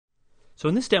So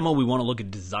in this demo, we want to look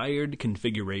at desired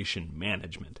configuration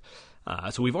management.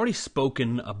 So we've already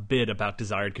spoken a bit about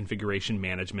desired configuration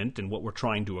management and what we're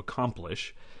trying to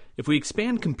accomplish. If we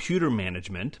expand computer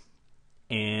management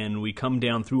and we come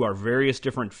down through our various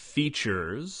different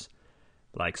features,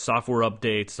 like software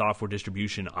updates, software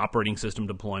distribution, operating system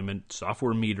deployment,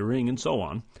 software metering, and so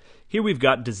on, here we've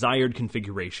got desired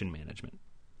configuration management.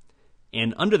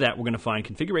 And under that, we're going to find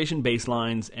configuration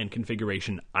baselines and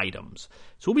configuration items.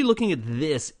 So we'll be looking at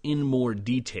this in more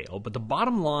detail, but the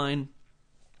bottom line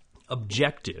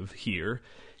objective here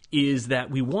is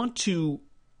that we want to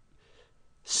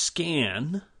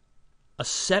scan a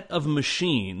set of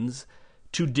machines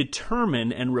to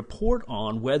determine and report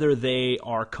on whether they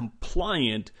are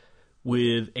compliant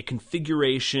with a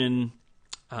configuration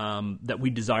that we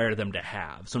desire them to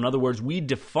have. So in other words, we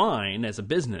define as a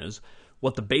business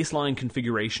what the baseline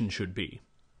configuration should be.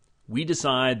 We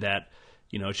decide that,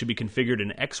 it should be configured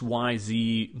in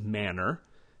XYZ manner,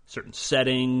 certain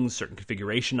settings, certain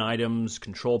configuration items,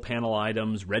 control panel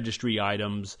items, registry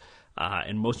items,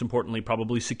 and most importantly,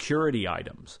 probably security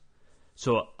items.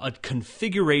 So a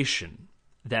configuration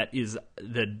that is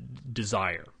the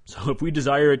desire. So if we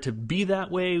desire it to be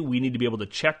that way, we need to be able to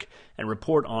check and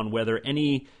report on whether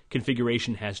any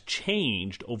configuration has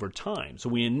changed over time. So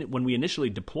when we initially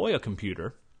deploy a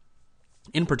computer,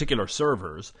 in particular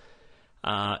servers,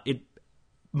 it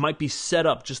might be set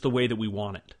up just the way that we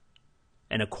want it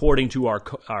and according to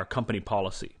our company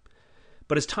policy.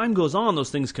 But as time goes on, those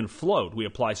things can float. We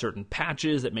apply certain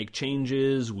patches that make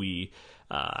changes. We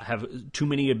have too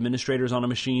many administrators on a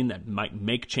machine that might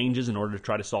make changes in order to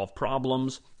try to solve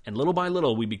problems. And little by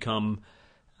little, we become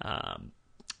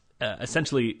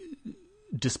essentially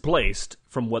displaced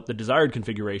from what the desired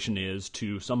configuration is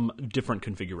to some different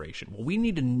configuration. Well, we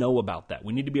need to know about that.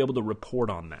 We need to be able to report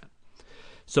on that.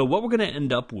 So what we're going to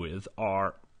end up with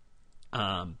are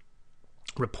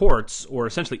reports, or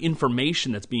essentially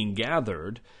information that's being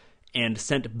gathered and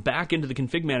sent back into the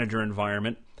config manager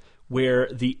environment, where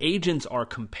the agents are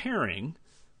comparing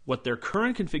what their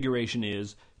current configuration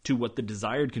is to what the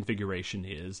desired configuration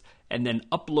is, and then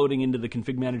uploading into the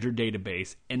config manager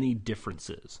database any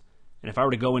differences. And if I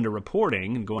were to go into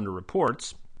reporting and go into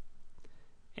reports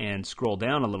and scroll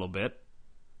down a little bit,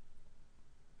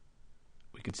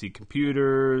 we can see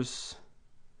computers.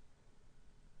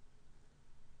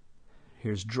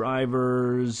 Here's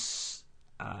drivers,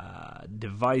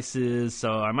 devices.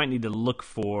 So I might need to look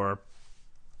for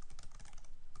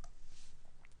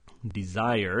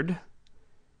desired.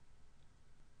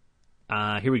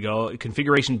 Here we go.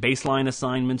 Configuration baseline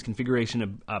assignments,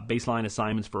 configuration of baseline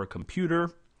assignments for a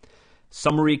computer.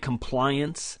 Summary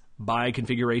compliance by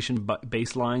configuration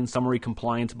baseline, summary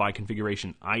compliance by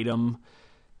configuration item,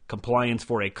 compliance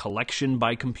for a collection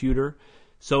by computer.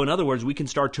 So in other words, we can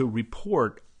start to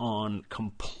report on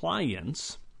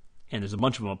compliance, and there's a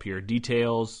bunch of them up here: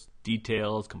 details,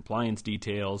 compliance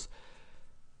details.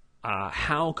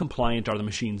 How compliant are the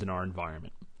machines in our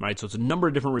environment, right? So it's a number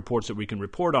of different reports that we can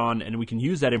report on, and we can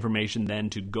use that information then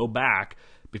to go back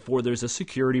before there's a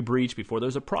security breach, before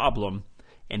there's a problem,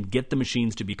 and get the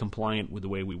machines to be compliant with the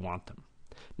way we want them.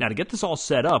 Now, to get this all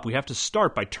set up, we have to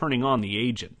start by turning on the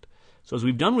agent. So as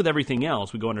we've done with everything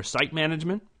else, we go under Site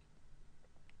Management,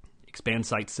 expand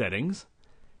Site Settings,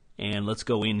 and let's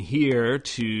go in here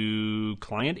to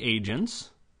Client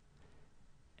Agents,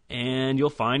 and you'll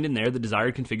find in there the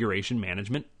Desired Configuration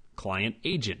Management Client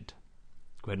Agent.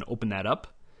 Go ahead and open that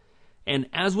up. And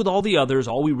as with all the others,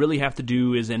 all we really have to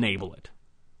do is enable it.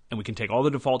 And we can take all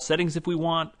the default settings if we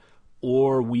want,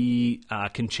 or we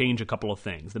can change a couple of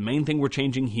things. The main thing we're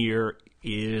changing here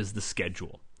is the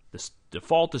schedule. The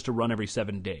default is to run every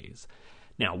 7 days.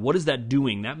 Now, what is that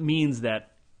doing? That means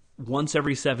that once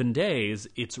every 7 days,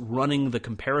 it's running the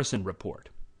comparison report,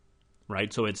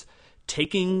 right? So it's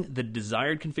taking the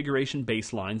desired configuration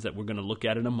baselines that we're going to look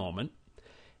at in a moment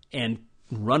and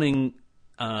running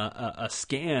a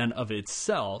scan of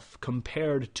itself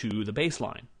compared to the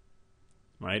baseline,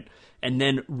 right? And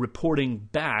then reporting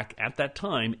back at that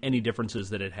time any differences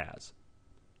that it has.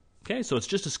 Okay, so it's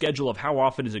just a schedule of how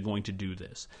often is it going to do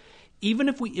this. Even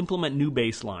if we implement new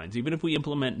baselines, even if we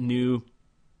implement new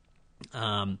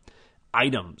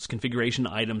items, configuration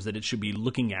items that it should be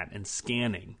looking at and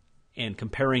scanning and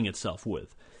comparing itself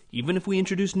with, even if we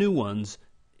introduce new ones,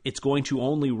 it's going to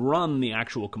only run the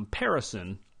actual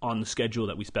comparison on the schedule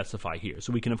that we specify here.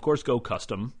 So we can, of course, go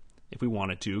custom if we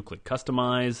wanted to. Click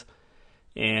Customize,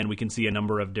 and we can see a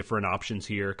number of different options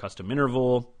here. Custom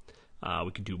interval.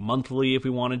 We could do monthly if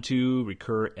we wanted to,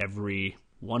 recur every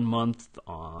 1 month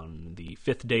on the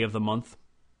 5th day of the month,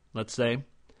 let's say.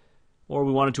 Or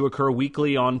we want it to occur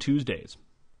weekly on Tuesdays.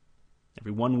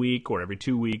 every 1 week or every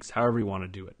 2 weeks, however you want to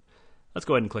do it. Let's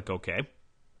go ahead and click OK.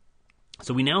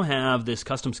 So we now have this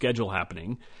custom schedule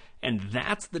happening, and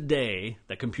that's the day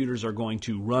that computers are going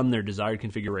to run their desired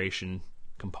configuration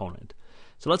component.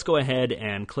 So let's go ahead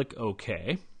and click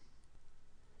OK.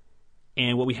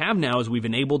 And what we have now is we've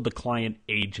enabled the client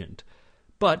agent.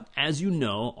 But as you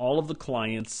know, all of the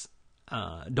clients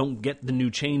don't get the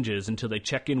new changes until they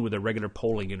check in with a regular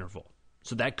polling interval.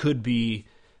 So that could be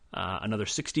another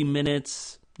 60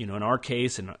 minutes. In our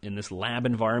case, in this lab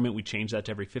environment, we change that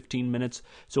to every 15 minutes.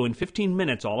 So in 15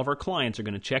 minutes, all of our clients are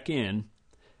going to check in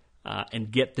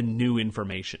and get the new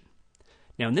information.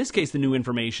 Now, in this case, the new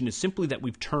information is simply that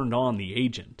we've turned on the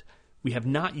agent. We have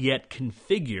not yet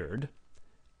configured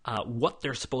what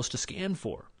they're supposed to scan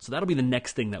for. So that'll be the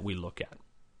next thing that we look at.